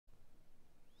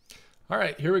All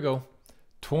right, here we go.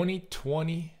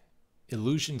 2020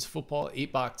 Illusions Football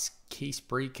 8-box case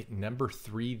break number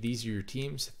 3. These are your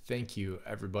teams. Thank you,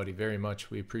 everybody, very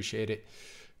much. We appreciate it.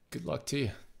 Good luck to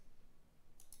you.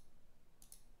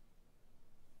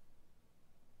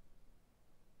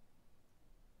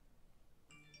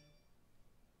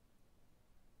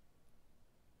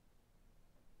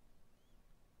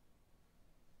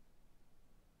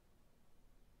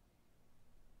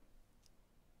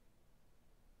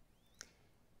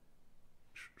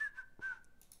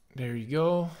 There you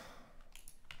go.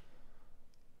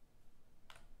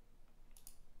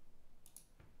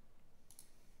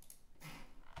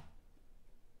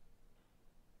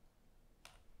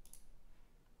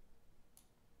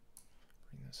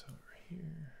 Bring this over here.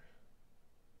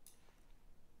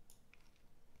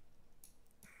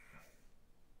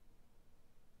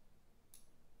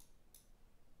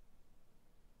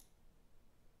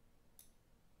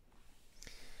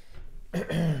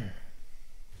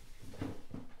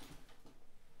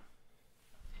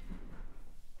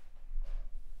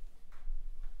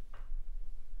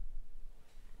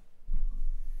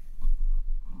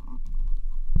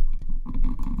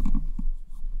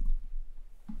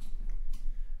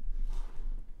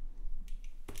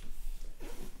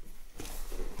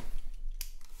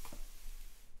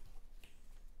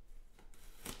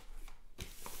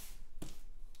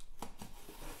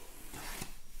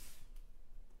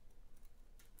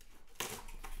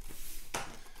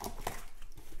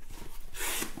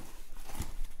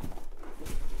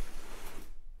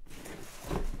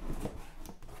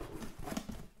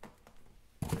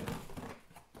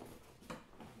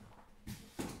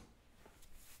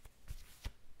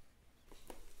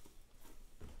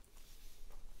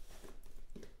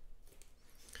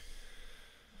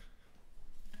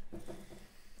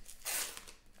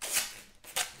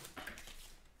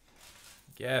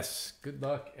 Yes, good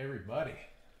luck, everybody.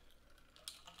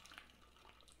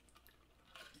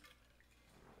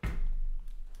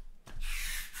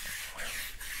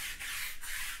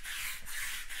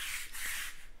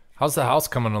 How's the house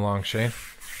coming along, Shane?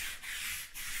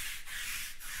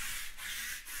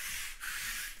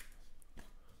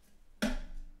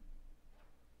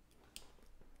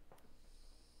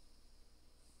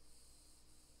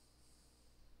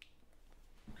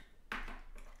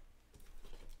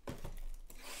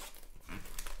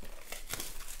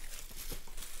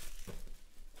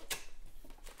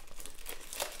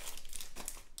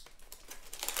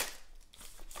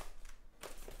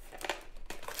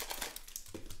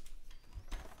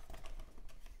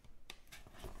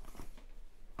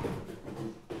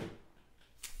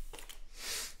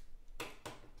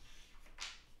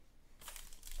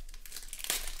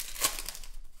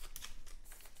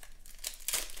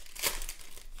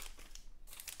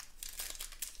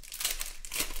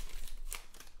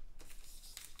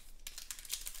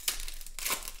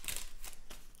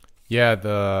 Yeah,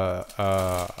 the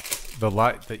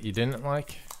light that you didn't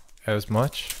like as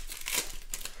much.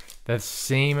 That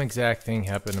same exact thing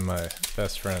happened to my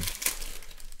best friend.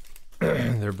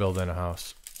 They're building a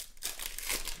house.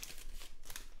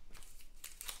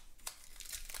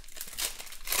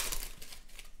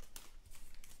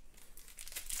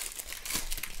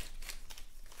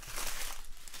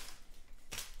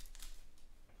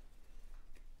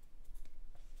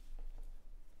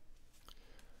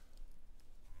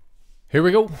 Here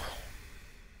we go.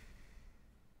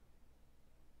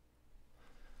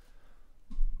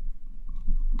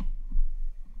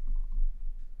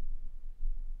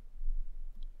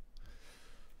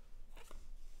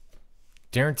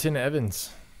 Darrington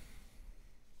Evans.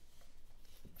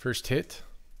 First hit.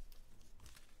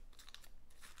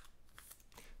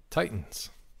 Titans.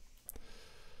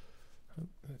 Oh,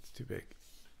 that's too big.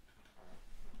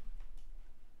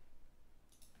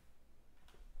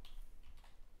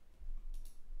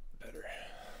 Better.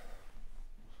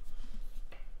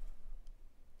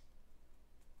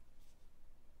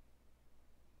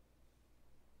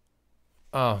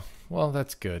 Oh, well,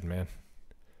 that's good, man.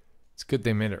 It's good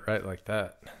they made it right like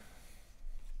that.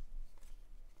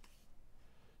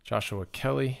 Joshua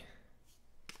Kelly.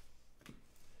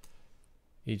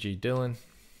 E.G. Dillon.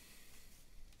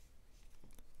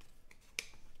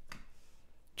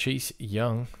 Chase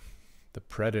Young, the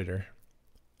Predator,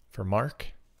 for Mark.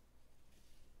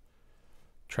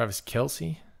 Travis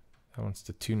Kelce. That one's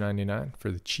to $2.99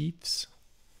 for the Chiefs.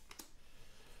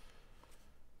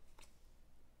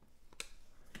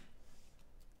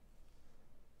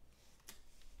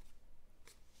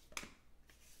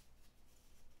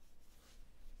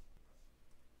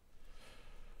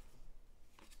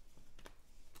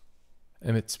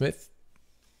 Emmitt Smith.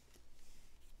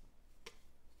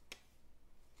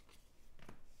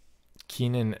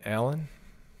 Keenan Allen.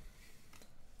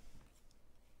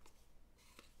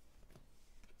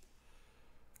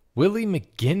 Willie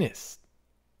McGinnis.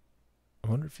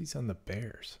 I wonder if he's on the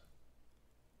Bears.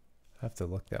 I have to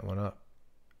look that one up.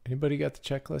 Anybody got the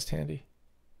checklist handy?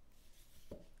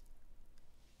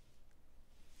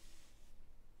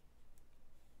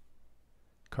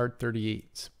 Card 38,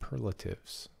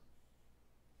 Superlatives.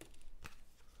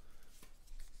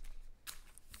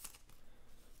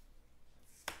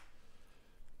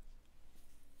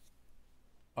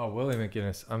 Oh, Willie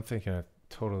McGinnis. I'm thinking of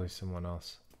totally someone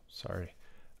else. Sorry.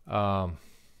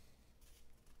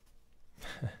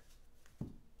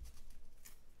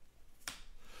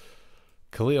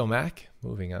 Khalil Mack.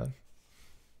 Moving on.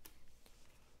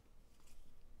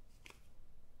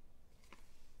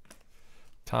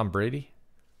 Tom Brady.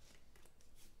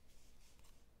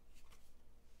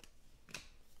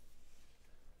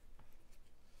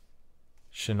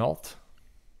 Chenault.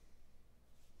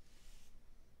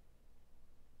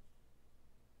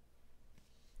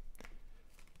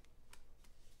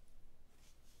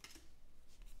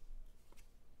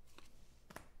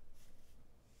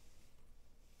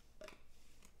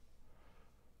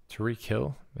 Tyreek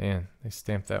Hill. Man, they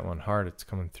stamped that one hard. It's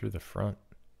coming through the front.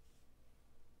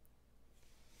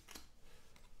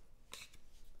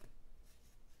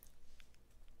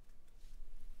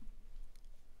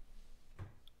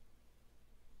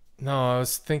 No, I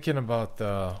was thinking about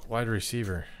the wide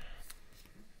receiver.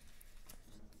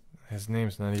 His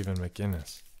name's not even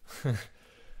McGinnis.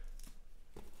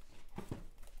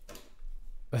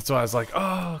 That's why I was like,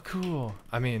 oh, cool.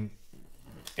 I mean,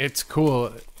 it's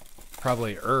cool.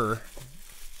 Probably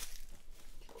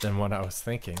than what I was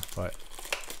thinking, but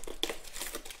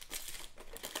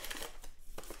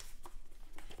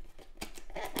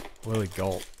Willie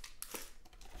Galt.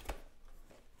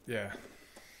 Yeah.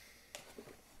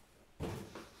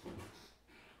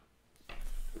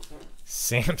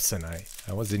 Samsonite.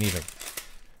 I wasn't even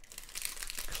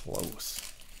close.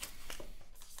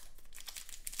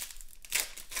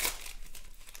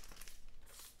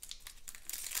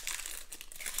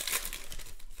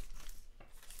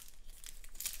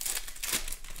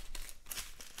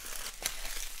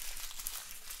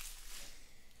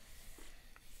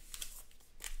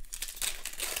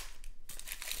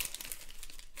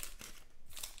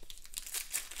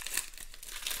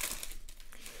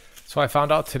 So I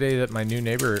found out today that my new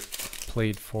neighbor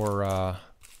played for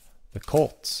the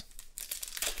Colts.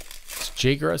 It's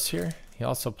Jay Gruss here. He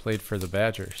also played for the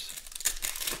Badgers.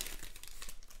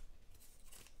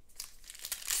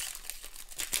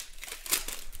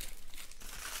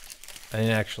 I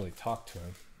didn't actually talk to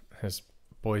him. His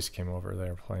boys came over. They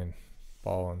were playing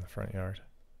ball in the front yard.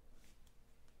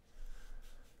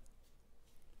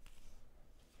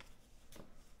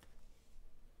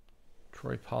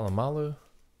 Troy Polamalu.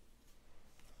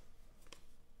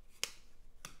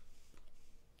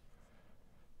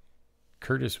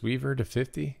 Curtis Weaver to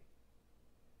 50.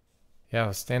 Yeah, I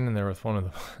was standing there with one of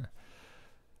the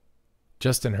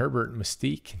Justin Herbert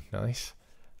Mystique. Nice.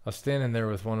 I was standing there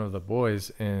with one of the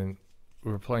boys and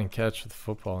we were playing catch with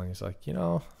football, and he's like, you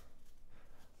know,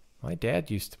 my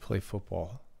dad used to play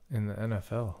football in the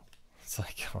NFL. It's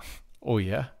like, oh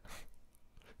yeah?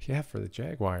 Yeah, for the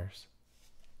Jaguars.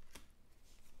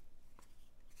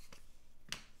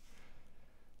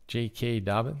 J.K.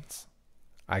 Dobbins.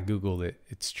 I Googled it.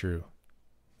 It's true.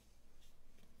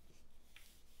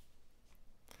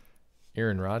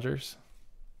 Aaron Rodgers.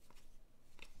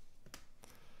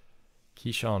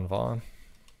 Keyshawn Vaughn.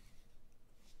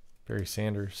 Barry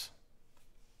Sanders.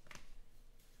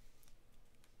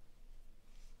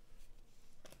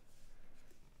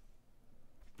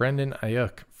 Brendan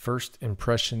Ayuk. First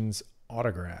Impressions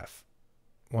Autograph.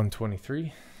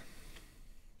 123.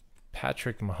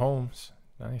 Patrick Mahomes.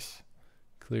 Nice.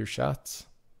 Clear shots.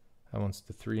 That one's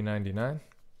to 399.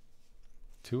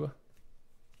 Tua.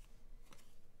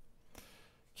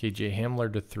 KJ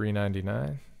Hamler to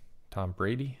 399. Tom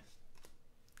Brady.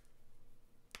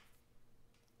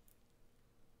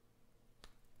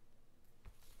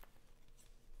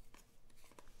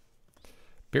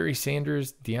 Barry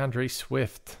Sanders, DeAndre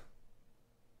Swift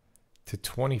to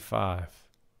 25.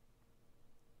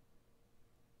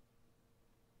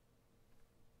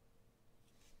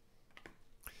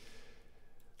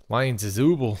 Lions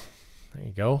Zubel. There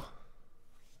you go.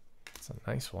 That's a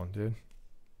nice one, dude.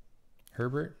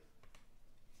 Herbert.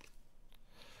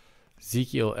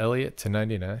 Ezekiel Elliott to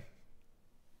 99.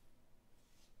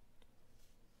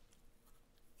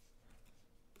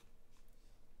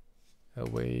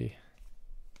 Elway.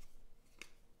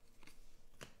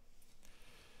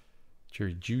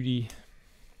 Jerry Jeudy.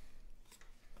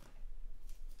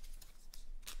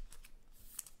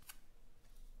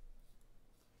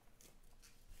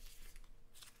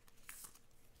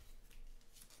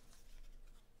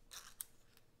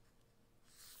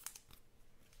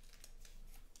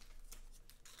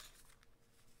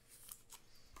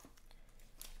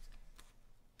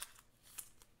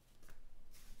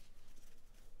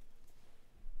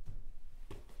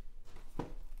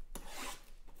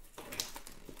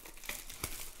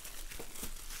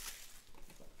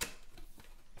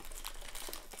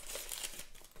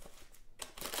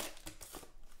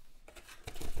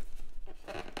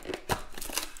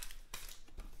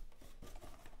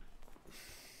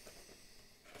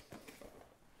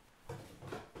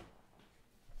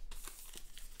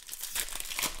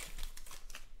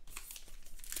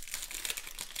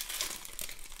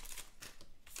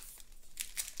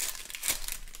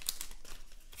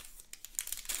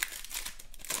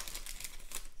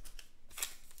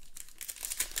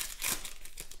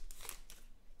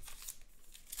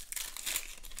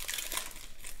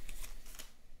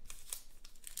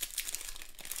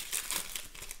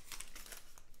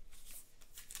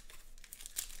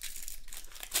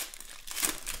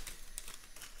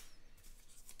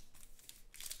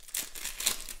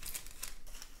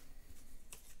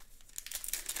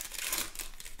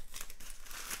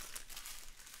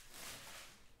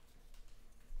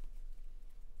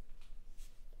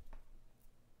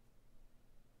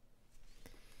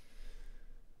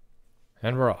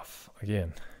 And we're off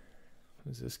again.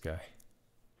 Who's this guy?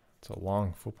 It's a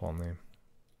long football name.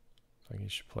 It's like he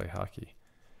should play hockey.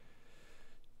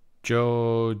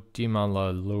 Joe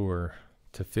DiMalalure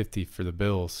to 50 for the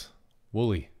Bills.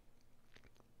 Wooly.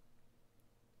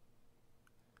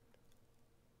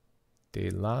 De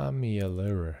La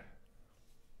Mialure.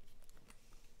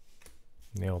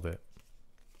 Nailed it.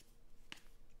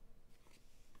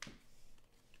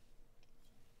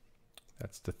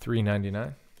 That's the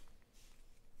 $3.99.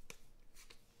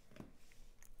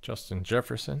 Justin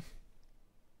Jefferson.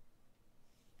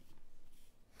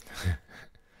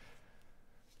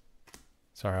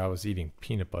 Sorry, I was eating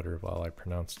peanut butter while I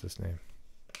pronounced his name.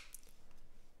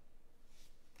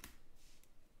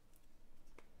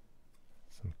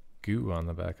 Some goo on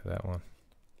the back of that one.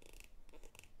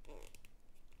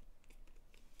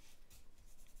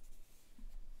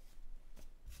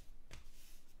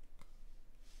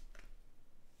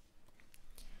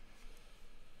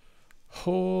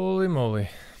 Holy moly.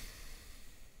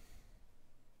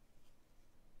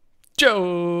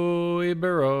 Joey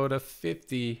Burrow to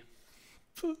 50.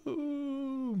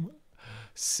 Boom.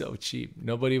 So cheap.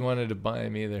 Nobody wanted to buy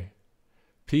him either.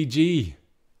 PG.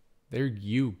 There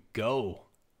you go.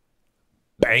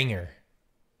 Banger.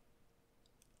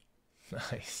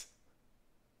 Nice.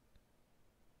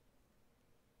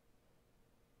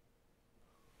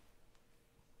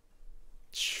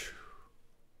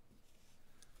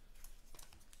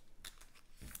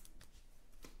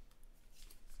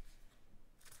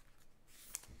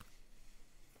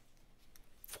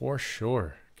 For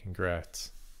sure.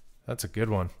 Congrats. That's a good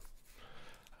one.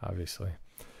 Obviously.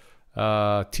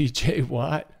 TJ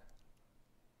Watt.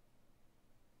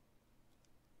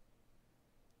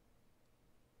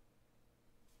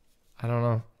 I don't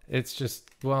know. It's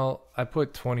just, well, I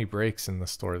put 20 breaks in the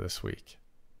store this week.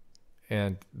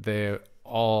 And they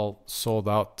all sold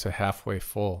out to halfway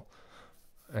full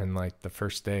in like the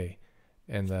first day.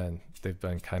 And then they've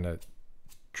been kind of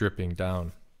dripping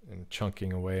down and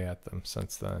chunking away at them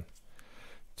since then.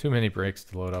 Too many breaks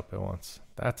to load up at once.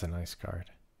 That's a nice card.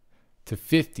 To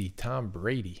 50, Tom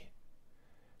Brady.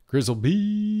 Grizzle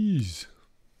Bees.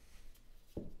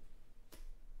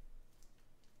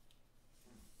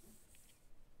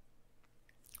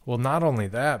 Well, not only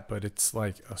that, but it's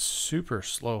like a super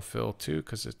slow fill too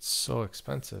because it's so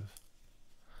expensive.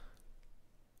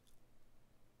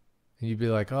 And you'd be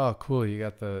like, oh, cool, you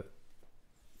got the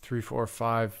 3, 4,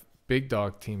 5 big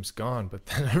dog teams gone, but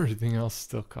then everything else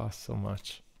still costs so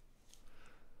much.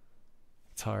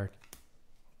 It's hard.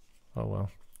 Oh,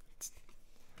 well.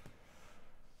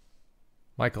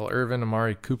 Michael Irvin,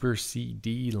 Amari Cooper,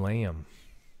 C.D. Lamb.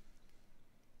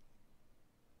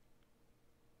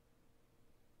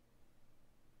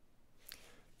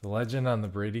 The legend on the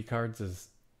Brady cards is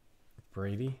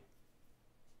Brady.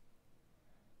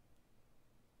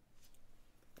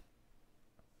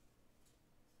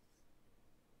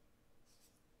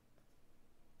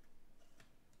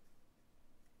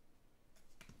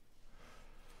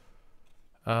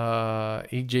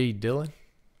 A.J. Dillon.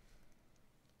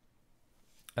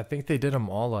 I think they did them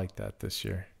all like that this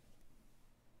year.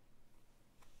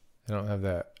 They don't have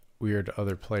that weird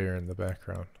other player in the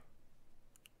background.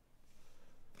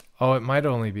 Oh, it might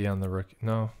only be on the rookie.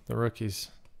 No, the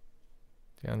rookies.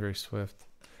 DeAndre Swift.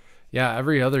 Yeah,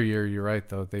 every other year, you're right,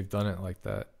 though. They've done it like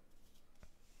that.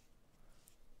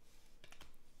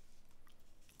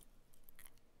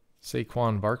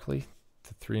 Saquon Barkley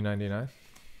to $3.99.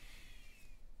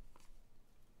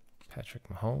 Patrick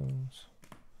Mahomes.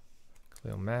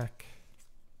 Khalil Mack.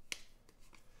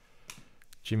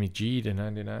 Jimmy G to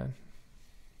 99.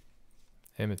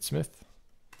 Emmitt Smith.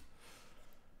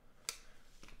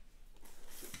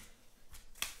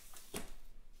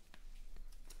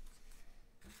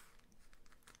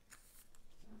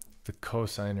 The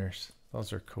cosigners.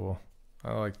 Those are cool.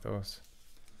 I like those.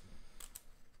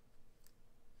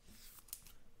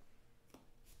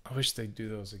 I wish they'd do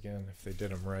those again if they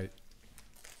did them right.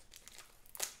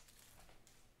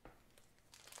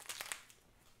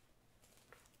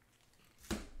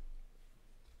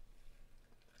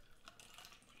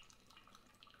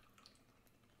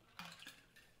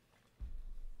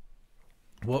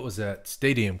 What was that?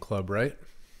 Stadium Club, right?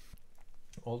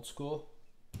 Old school?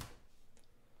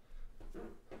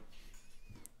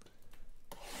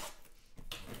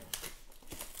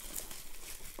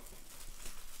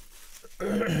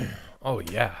 Oh,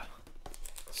 yeah.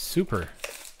 Super.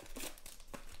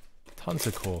 Tons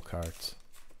of cool cards.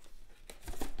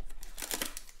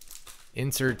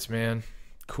 Inserts, man.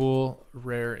 Cool,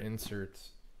 rare inserts.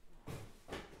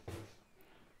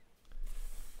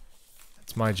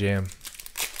 That's my jam.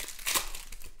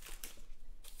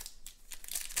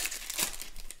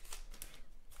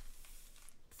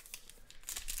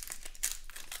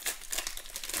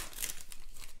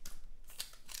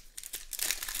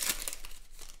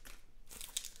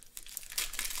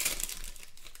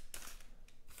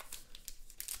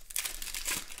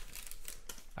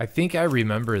 I think I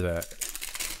remember that.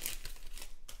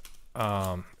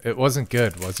 It wasn't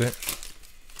good, was it?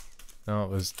 No,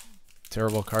 it was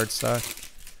terrible card stock.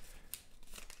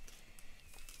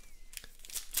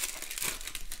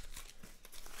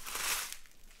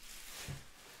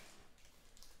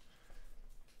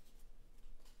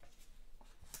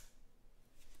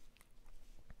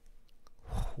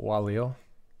 Walio.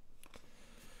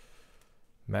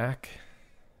 Mac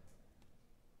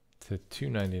to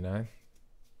 $2.99.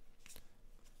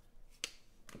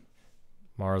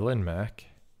 Marlon Mack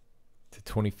to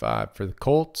 25 for the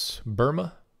Colts.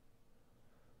 Burma.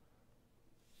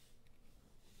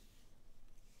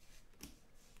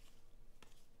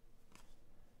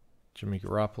 Jimmy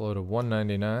Garoppolo to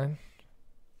 $1.99.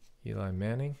 Eli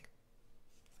Manning.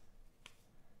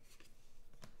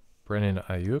 Brennan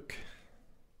Ayuk.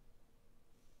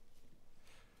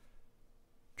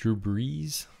 Drew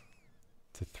Brees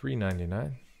to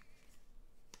 $3.99.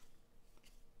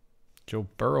 Joe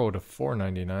Burrow to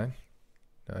 $4.99.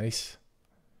 Nice.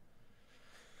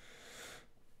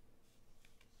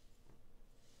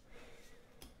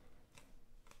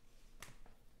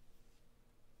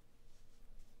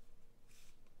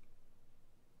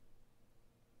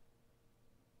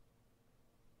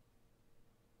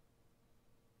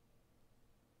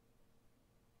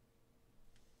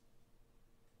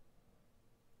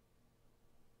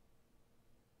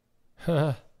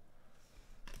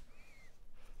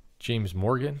 James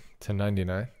Morgan to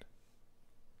 99.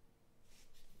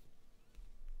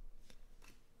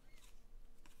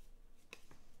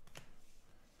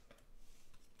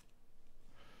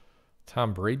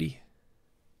 Tom Brady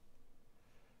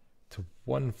to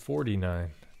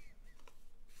 149.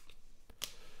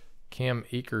 Cam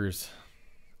Akers,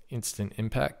 instant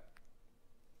impact.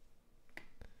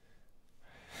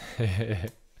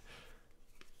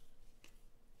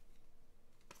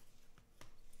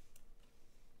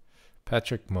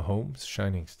 Patrick Mahomes,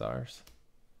 Shining Stars.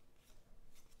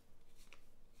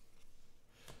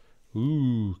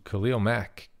 Ooh, Khalil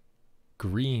Mack,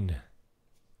 green.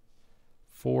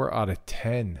 4 out of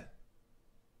 10.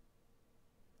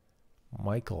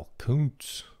 Michael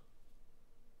Kuntz.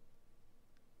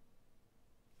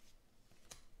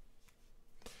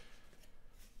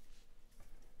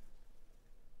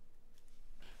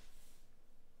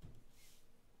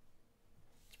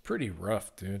 It's pretty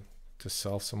rough, dude, to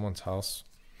sell someone's house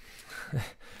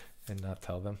and not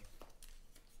tell them.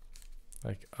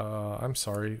 Like, I'm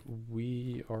sorry,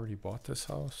 we already bought this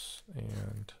house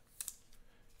and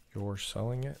you're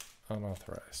selling it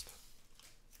unauthorized.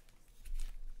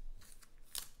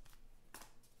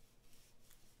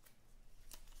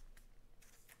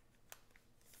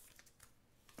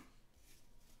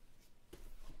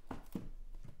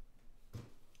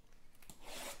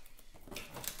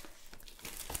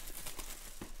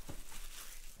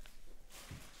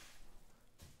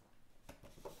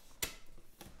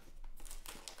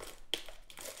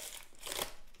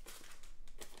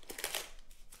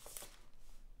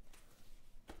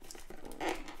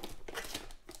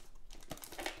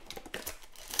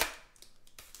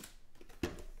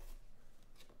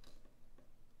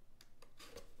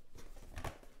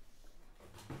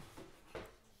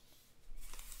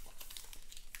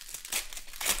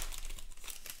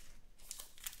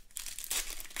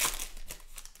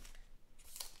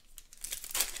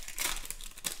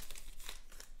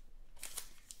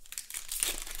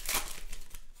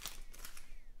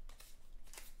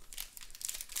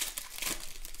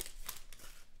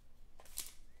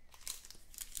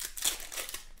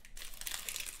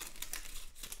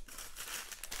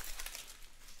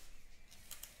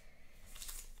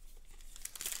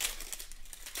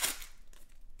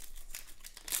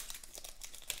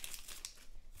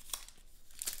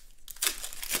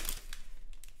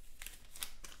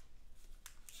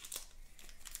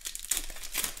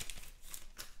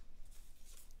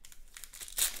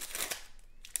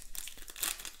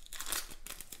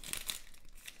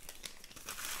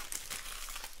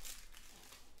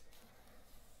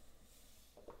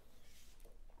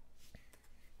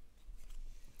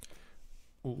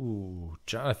 Ooh,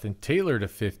 Jonathan Taylor to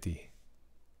 50.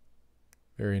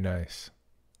 Very nice.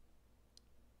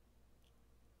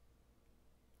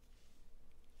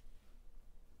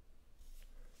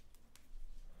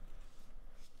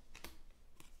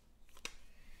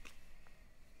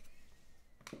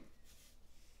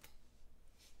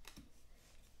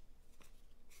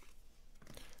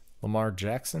 Lamar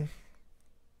Jackson.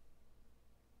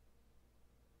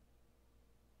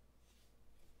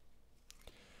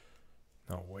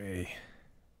 No way.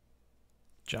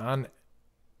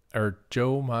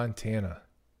 Joe Montana.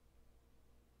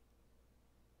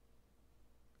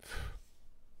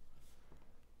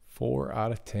 4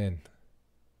 out of 10.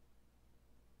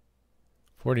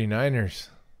 49ers,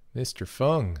 Mr.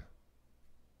 Fung.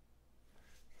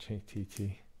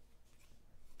 JTT.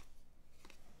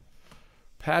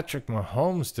 Patrick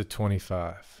Mahomes to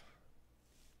 25.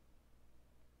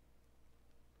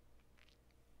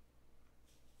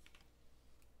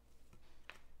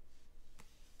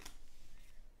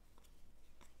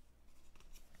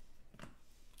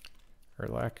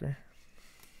 Urlacher.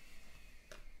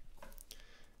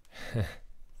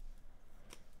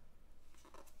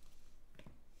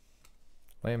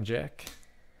 Lamb Jack.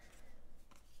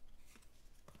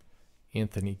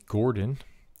 Anthony Gordon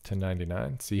to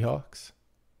 99. Seahawks.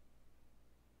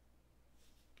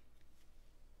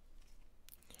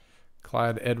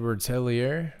 Clyde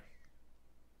Edwards-Helaire.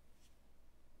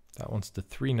 That one's to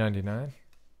 399.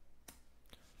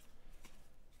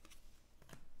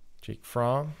 Jake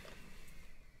Fromm.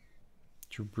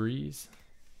 Drew Brees.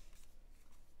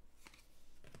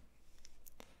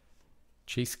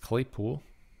 Chase Claypool.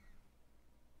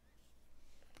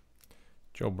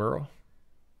 Joe Burrow.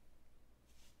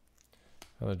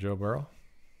 Another Joe Burrow.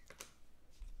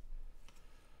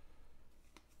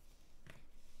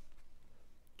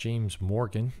 James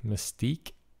Morgan,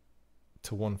 Mystique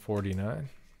to 149.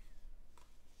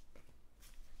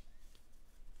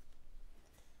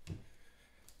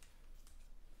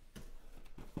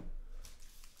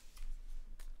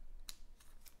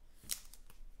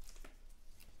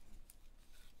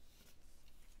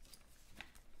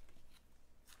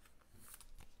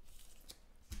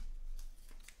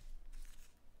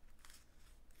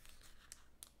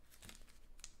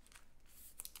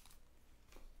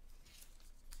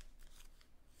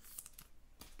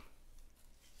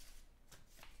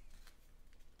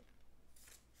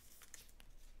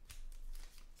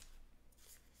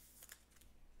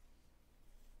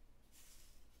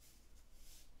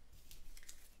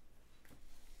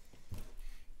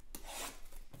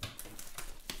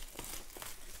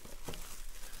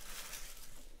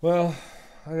 Well,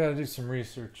 I gotta do some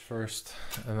research first,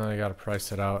 and then I gotta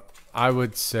price it out. I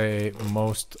would say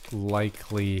most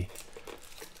likely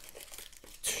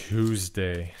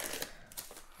Tuesday.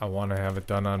 I want to have it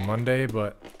done on Monday,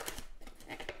 but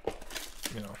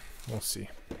you know, we'll see.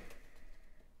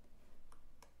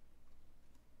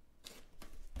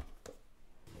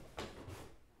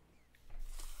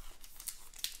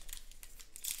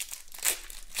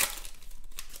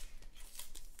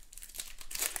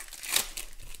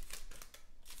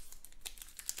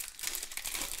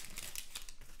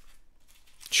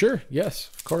 Sure,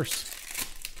 yes, of course.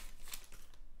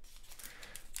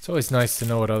 It's always nice to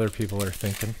know what other people are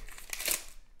thinking.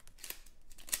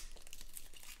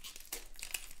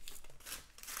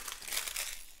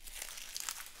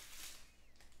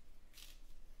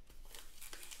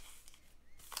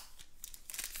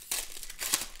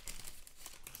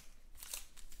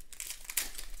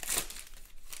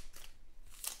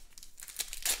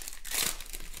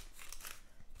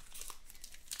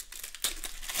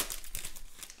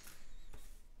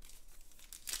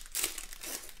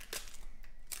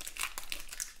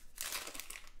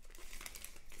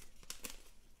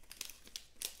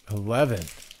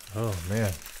 Oh,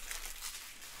 man.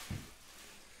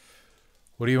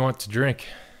 What do you want to drink?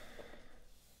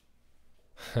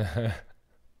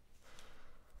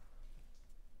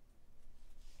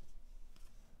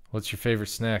 What's your favorite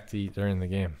snack to eat during the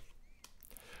game?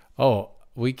 Oh,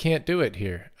 we can't do it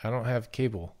here. I don't have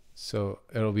cable, so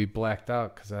it'll be blacked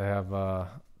out because I have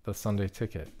the Sunday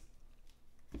ticket.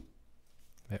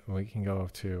 We can go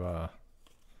to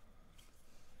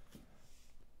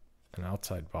an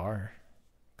outside bar.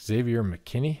 Xavier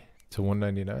McKinney to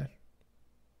 199.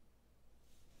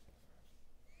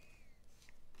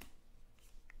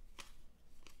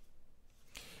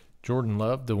 Jordan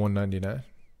Love to 199.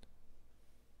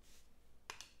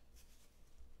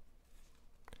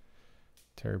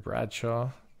 Terry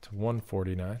Bradshaw to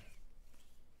 149.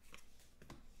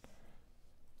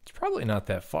 It's probably not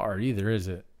that far either, is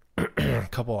it? A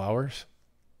couple hours.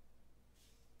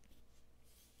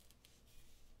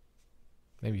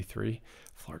 Maybe 3.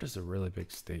 Florida's a really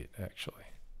big state, actually.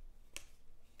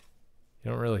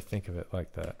 You don't really think of it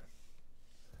like that.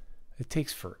 It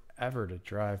takes forever to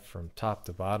drive from top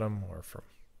to bottom or from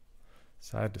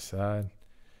side to side.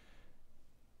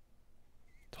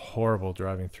 It's horrible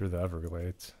driving through the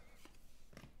Everglades.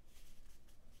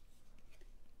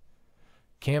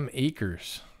 Cam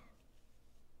Akers.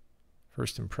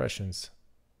 First impressions.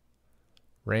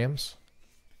 Rams.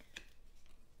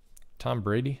 Tom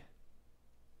Brady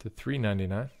to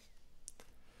 399.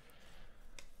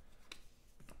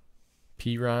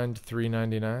 P. Ryan to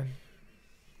 399.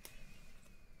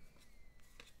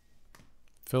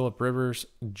 Phillip Rivers,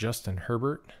 Justin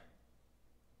Herbert.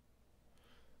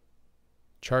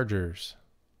 Chargers.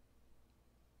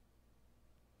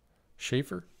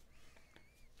 Schaefer.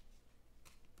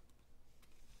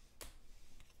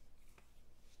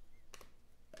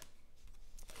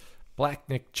 Black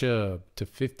Nick Chubb to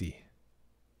 50.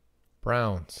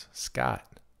 Browns.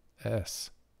 Scott S.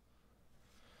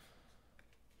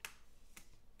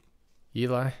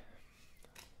 Eli.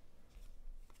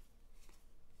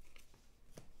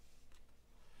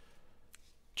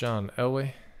 John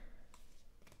Elway.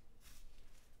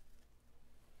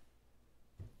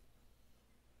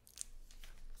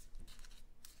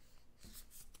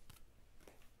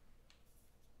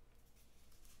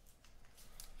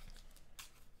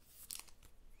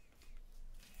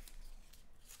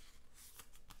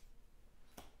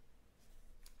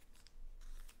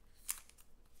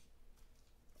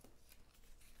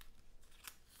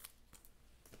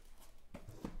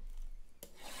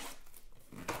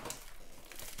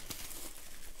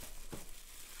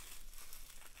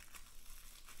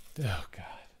 Oh, God.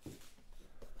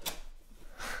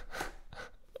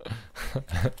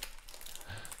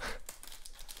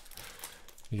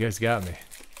 You guys got me.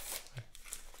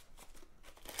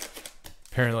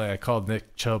 Apparently I called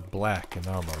Nick Chubb black and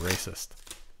now I'm a racist.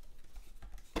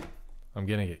 I'm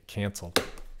gonna get canceled.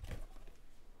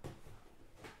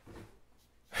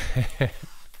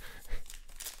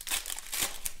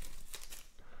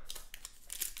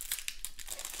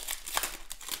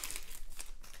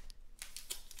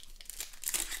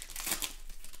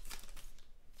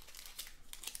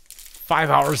 5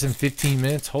 hours and 15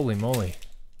 minutes? Holy moly.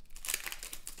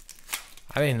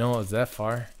 I didn't know it was that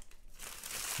far.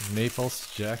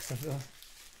 Naples, Jacksonville.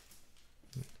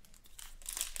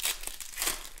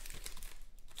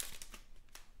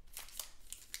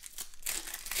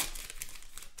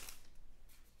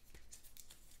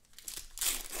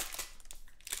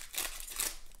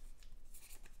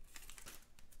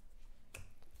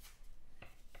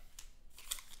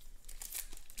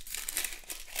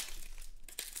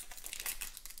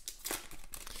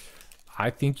 I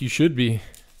think you should be.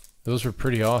 Those were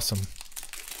pretty awesome.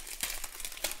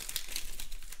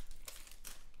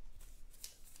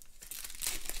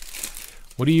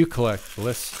 What do you collect,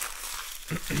 Bliss?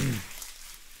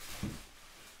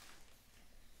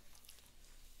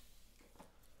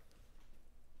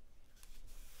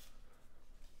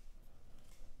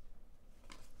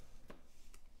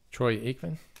 Troy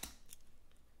Aikman.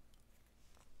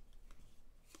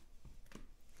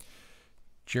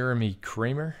 Jeremy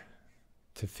Kramer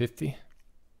to 50.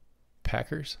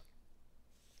 Packers.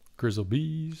 Grizzle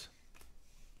Bees.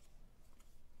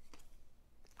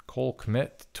 Cole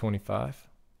Kmet to 25.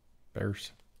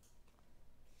 Bears.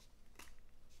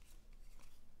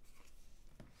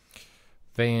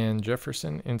 Van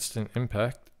Jefferson, Instant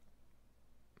Impact.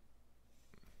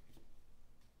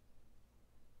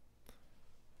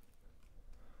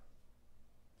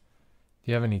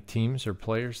 Do you have any teams or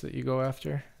players that you go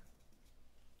after?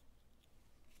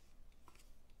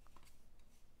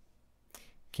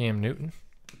 Cam Newton.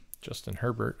 Justin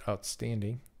Herbert,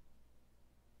 outstanding.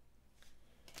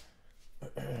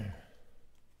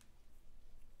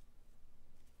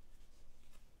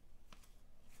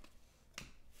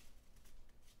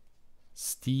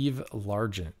 Steve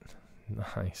Largent.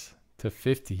 Nice. To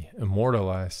 50.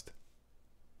 Immortalized.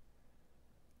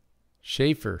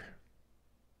 Schaefer.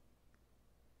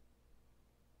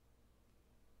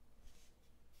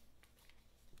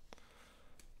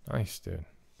 Nice, dude.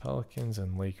 Pelicans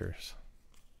and Lakers.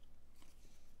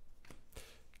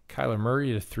 Kyler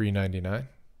Murray to 399.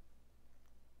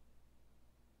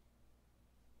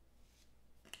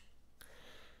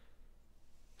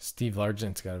 Steve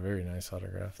Largent's got a very nice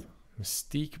autograph.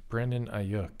 Mystique Brendan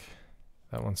Ayuk.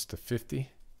 That one's to 50.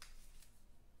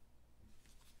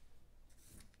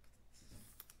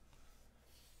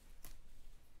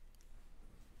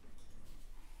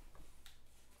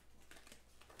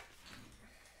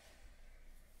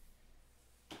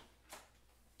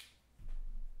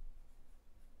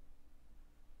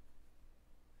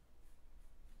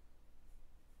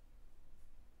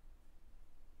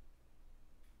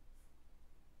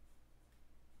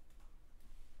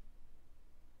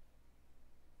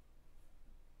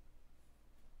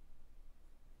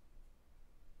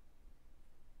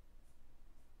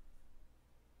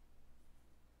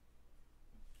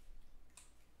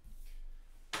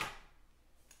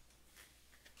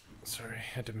 Sorry, I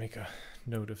had to make a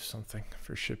note of something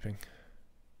for shipping.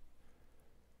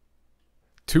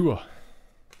 Tua.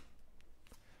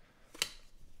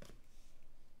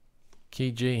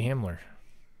 KJ Hamler.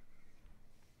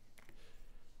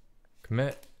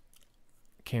 Kmet.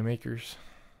 Cam Akers.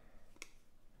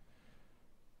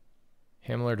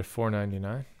 Hamler to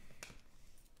 499.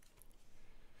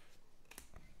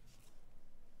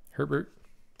 Herbert.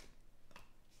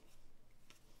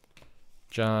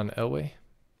 John Elway.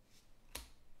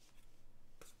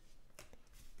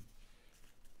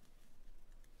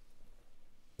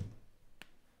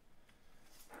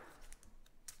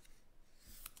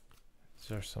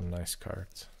 These are some nice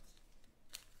cards.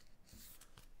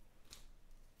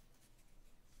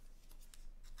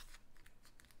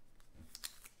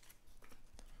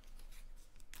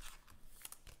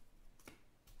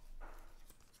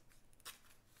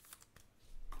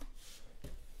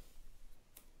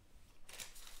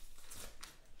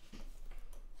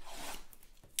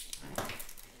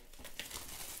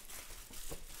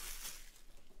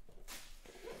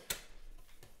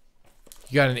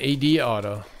 You got an AD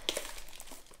auto.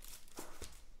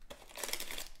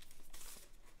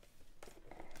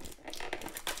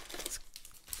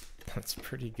 That's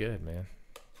pretty good, man.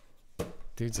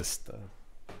 Dude's a stud.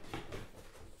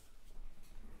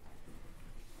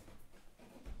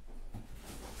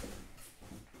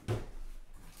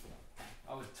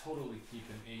 I would totally keep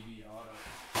an AD auto.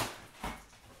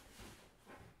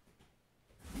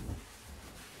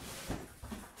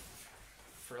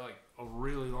 For like a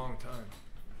really long time.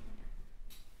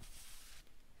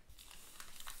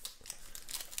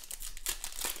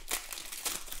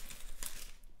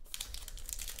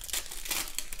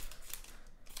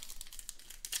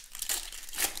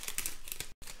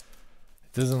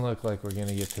 It doesn't look like we're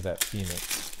gonna get to that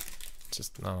Phoenix.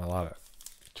 Just not a lot of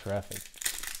traffic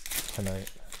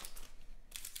tonight.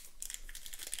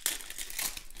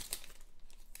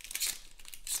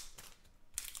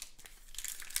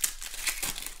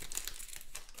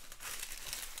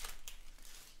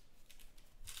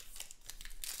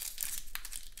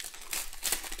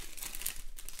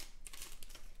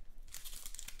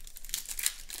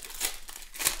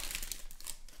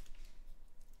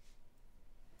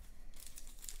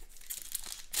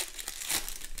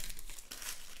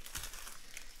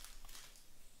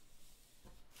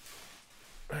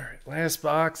 Last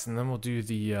box, and then we'll do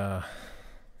the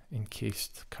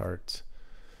encased cards.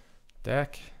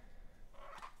 Dak,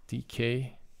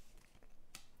 DK,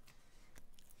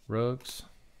 Ruggs,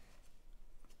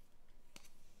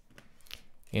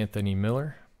 Anthony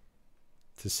Miller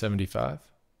to 75,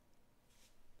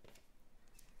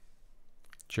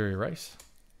 Jerry Rice,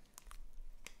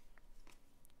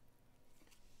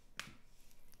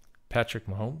 Patrick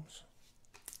Mahomes,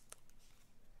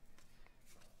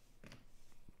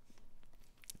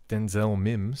 Denzel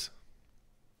Mims,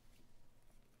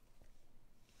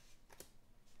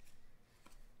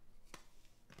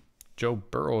 Joe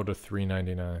Burrow to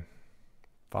 399,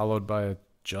 followed by a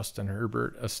Justin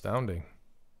Herbert astounding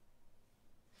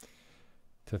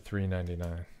to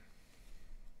 399.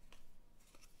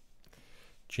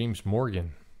 James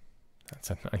Morgan,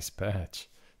 that's a nice patch,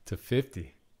 to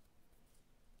 50.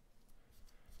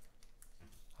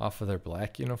 Off of their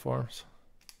black uniforms.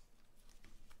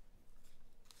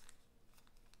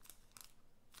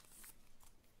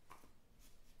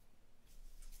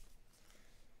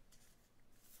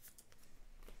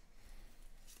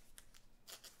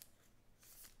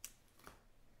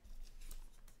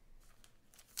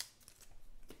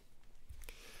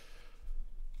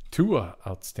 Tua,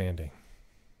 outstanding.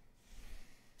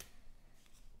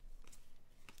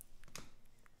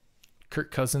 Kirk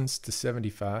Cousins to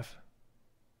 75.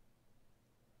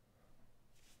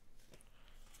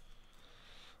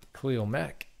 Khalil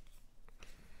Mack.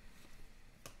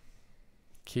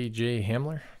 KJ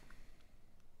Hamler.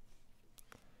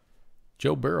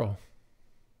 Joe Burrow.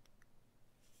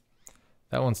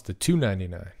 That one's to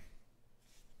 299.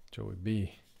 Joey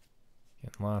B.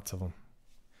 Getting lots of them.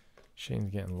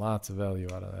 Shane's getting lots of value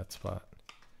out of that spot.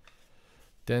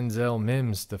 Denzel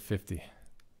Mims to 50.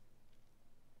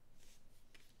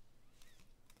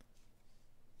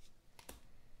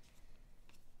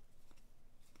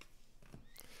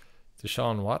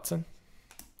 Deshaun Watson,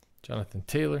 Jonathan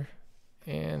Taylor,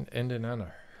 and ending on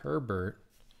a Herbert.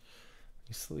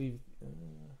 Sleeve.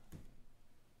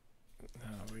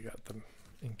 We got the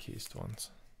encased ones.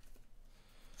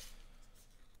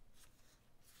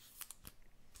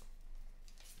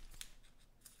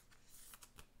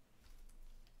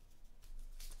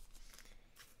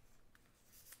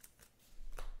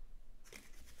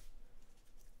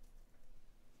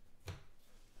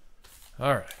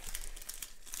 All right.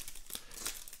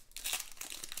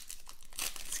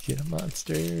 Let's get a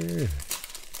monster.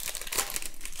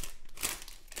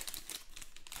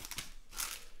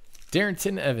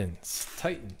 Darrington Evans,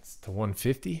 Titans to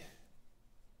 150.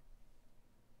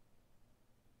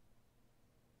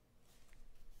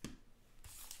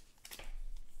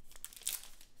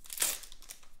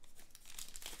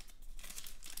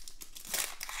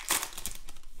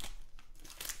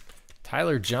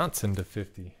 Tyler Johnson to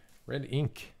 50. Red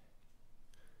ink.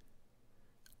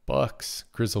 Bucks.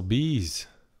 Grizzle Bees.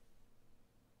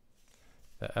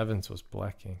 The Evans was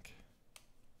black ink.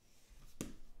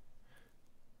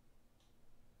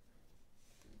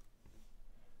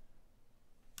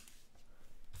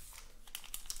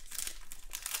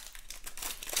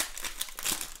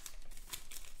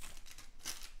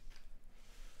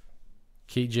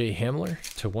 KJ Hamler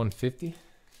to 150.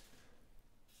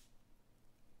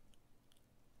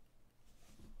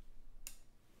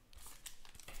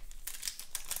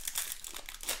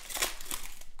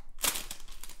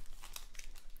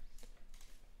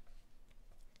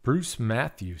 Bruce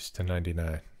Matthews to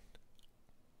 99.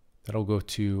 That'll go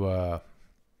to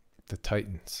the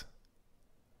Titans.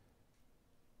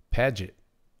 Paget.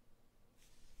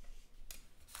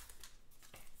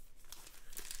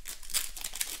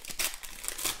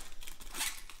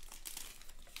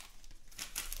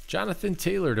 Jonathan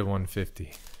Taylor to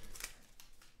 150.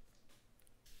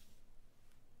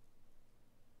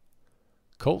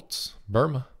 Colts,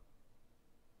 Burma.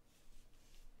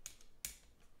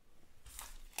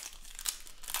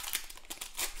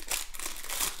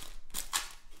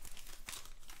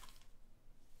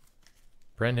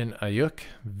 Brandon Ayuk,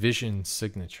 Vision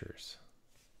Signatures.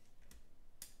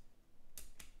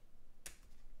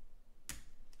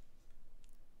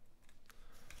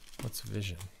 What's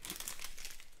Vision?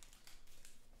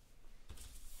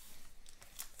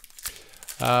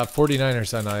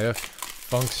 49ers on Ayuk.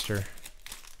 Funkster.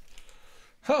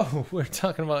 Oh, we were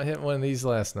talking about hitting one of these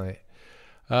last night.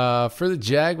 For the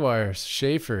Jaguars,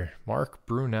 Schaefer, Mark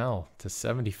Brunell to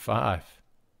 75.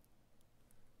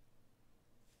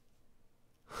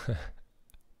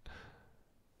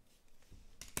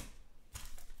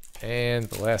 And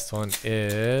the last one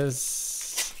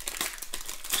is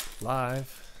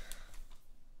live.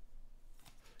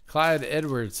 Clyde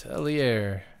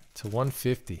Edwards-Helaire to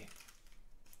 150.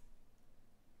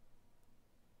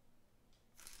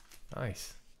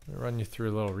 Nice. Let me run you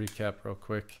through a little recap real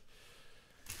quick.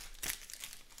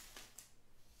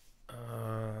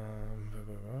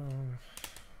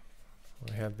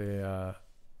 We had the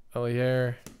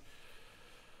Helaire,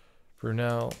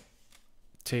 Brunell,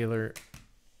 Taylor,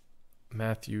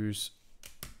 Matthews,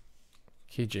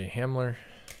 KJ Hamler,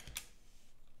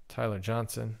 Tyler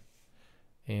Johnson,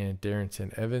 and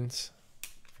Darrington Evans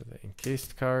for the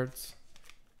encased cards.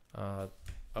 Oh,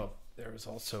 there was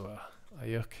also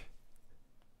Ayuk.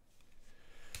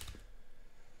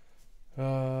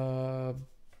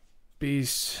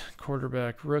 Base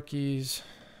quarterback rookies.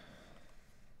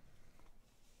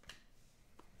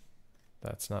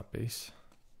 That's not base.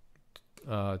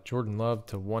 Jordan Love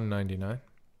to 199.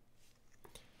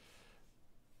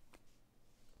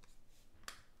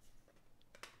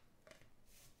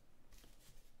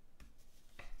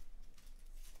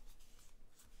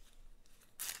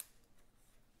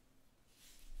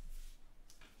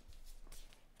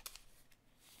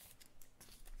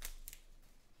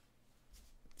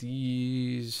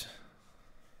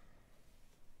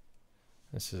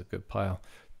 This is a good pile.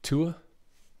 Tua,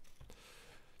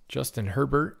 Justin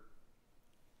Herbert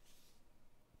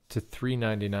to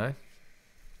 399.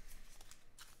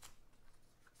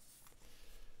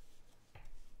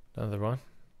 Another one.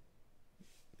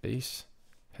 Base.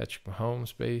 Patrick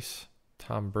Mahomes base.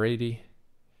 Tom Brady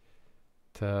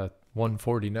to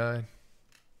 149.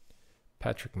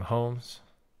 Patrick Mahomes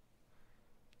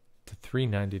to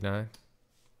 399.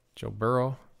 Joe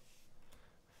Burrow.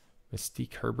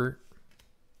 Mystique Herbert.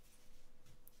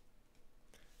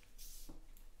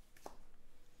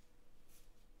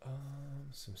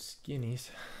 Some skinnies.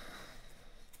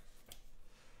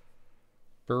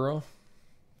 Burrow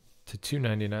to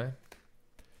 299.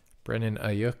 Brennan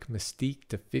Ayuk Mystique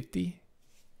to 50.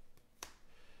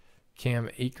 Cam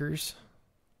Akers.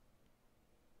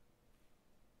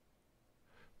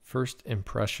 First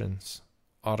Impressions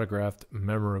autographed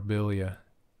memorabilia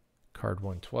card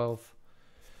 112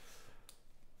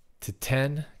 to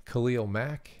 10. Khalil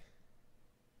Mack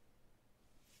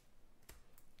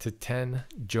to 10.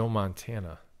 Joe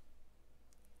Montana.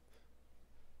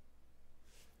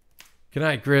 Good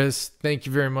night, Grizz. Thank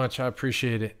you very much. I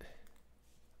appreciate it.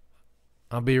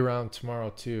 I'll be around tomorrow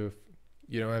too if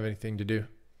you don't have anything to do.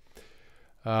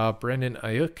 Brandon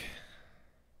Ayuk.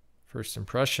 First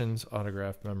Impressions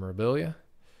autographed memorabilia.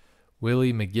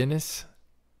 Willie McGinnis.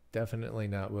 Definitely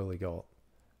not Willie Galt.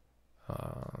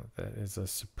 That is a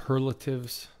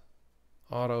Superlatives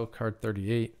auto, card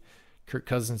 38. Kirk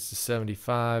Cousins to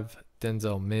 75.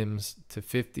 Denzel Mims to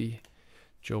 50.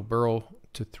 Joe Burrow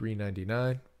to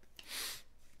 399.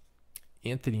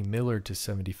 Anthony Miller to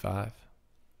 75.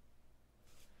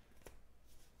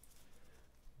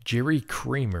 Jerry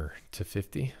Kramer to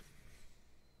 50.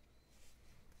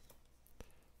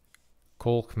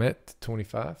 Cole Kmet to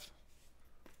 25.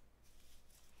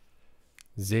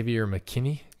 Xavier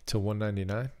McKinney to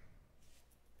 199.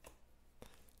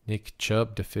 Nick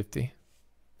Chubb to 50.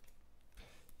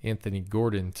 Anthony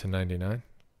Gordon to 99.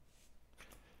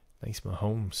 Nice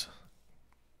Mahomes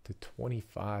to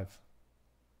 25.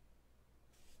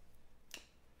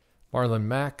 Marlon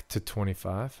Mack to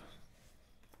 25.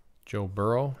 Joe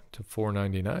Burrow to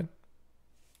 499.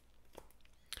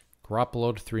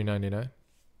 Garoppolo to 399.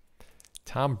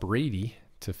 Tom Brady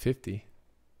to 50.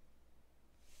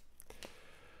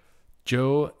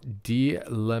 Joe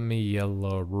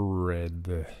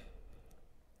DeLamiellered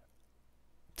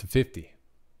to 50.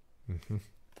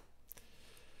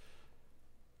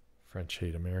 French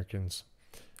hate Americans.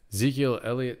 Ezekiel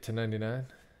Elliott to 99.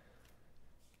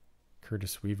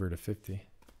 Curtis Weaver to 50.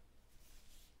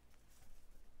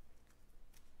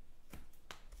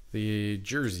 The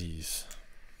jerseys.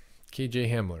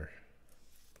 KJ Hamler.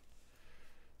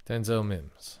 Denzel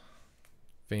Mims.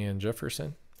 Van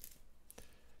Jefferson.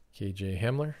 KJ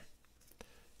Hamler.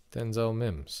 Denzel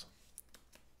Mims.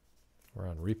 We're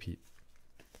on repeat.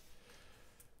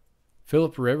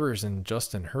 Phillip Rivers and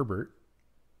Justin Herbert.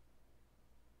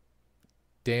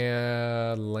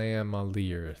 Dan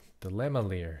Lamalier.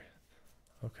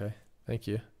 Okay, thank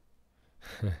you.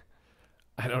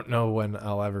 I don't know when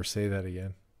I'll ever say that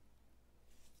again.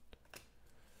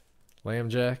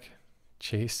 Lambjack,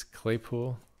 Chase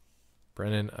Claypool,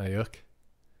 Brennan Ayuk.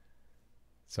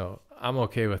 So I'm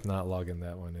okay with not logging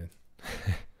that one in.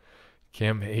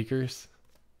 Cam Akers.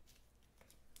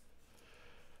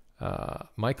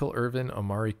 Michael Irvin,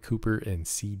 Amari Cooper, and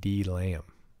CD Lamb.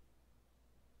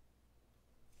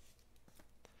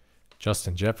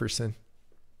 Justin Jefferson.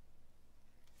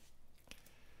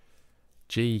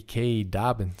 J.K.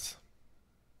 Dobbins.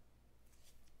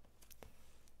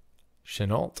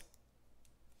 Chenault.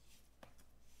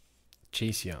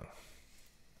 Chase Young.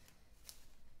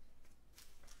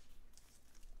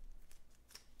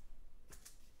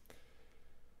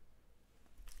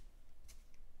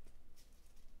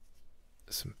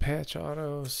 Some patch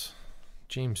autos.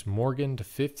 James Morgan to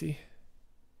 50.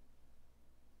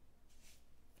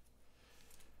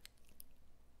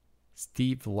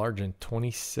 Steve Largent,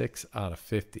 26 out of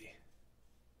 50.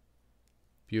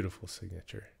 Beautiful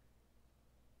signature.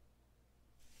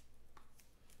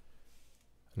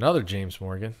 Another James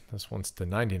Morgan. This one's to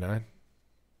 99.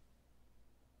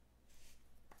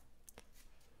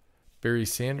 Barry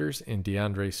Sanders and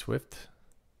DeAndre Swift.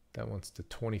 That one's to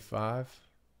 25.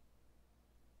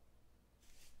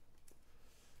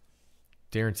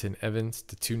 Darrington Evans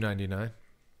to 299.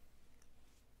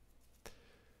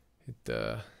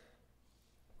 Hit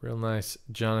real nice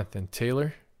Jonathan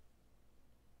Taylor.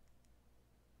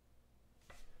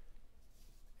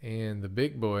 And the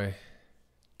big boy,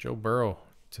 Joe Burrow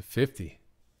to 50.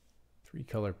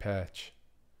 3-color patch.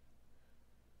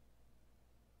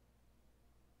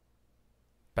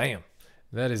 Bam.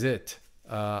 That is it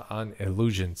on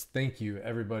Illusions. Thank you,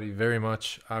 everybody, very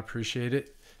much. I appreciate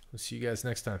it. We'll see you guys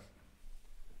next time.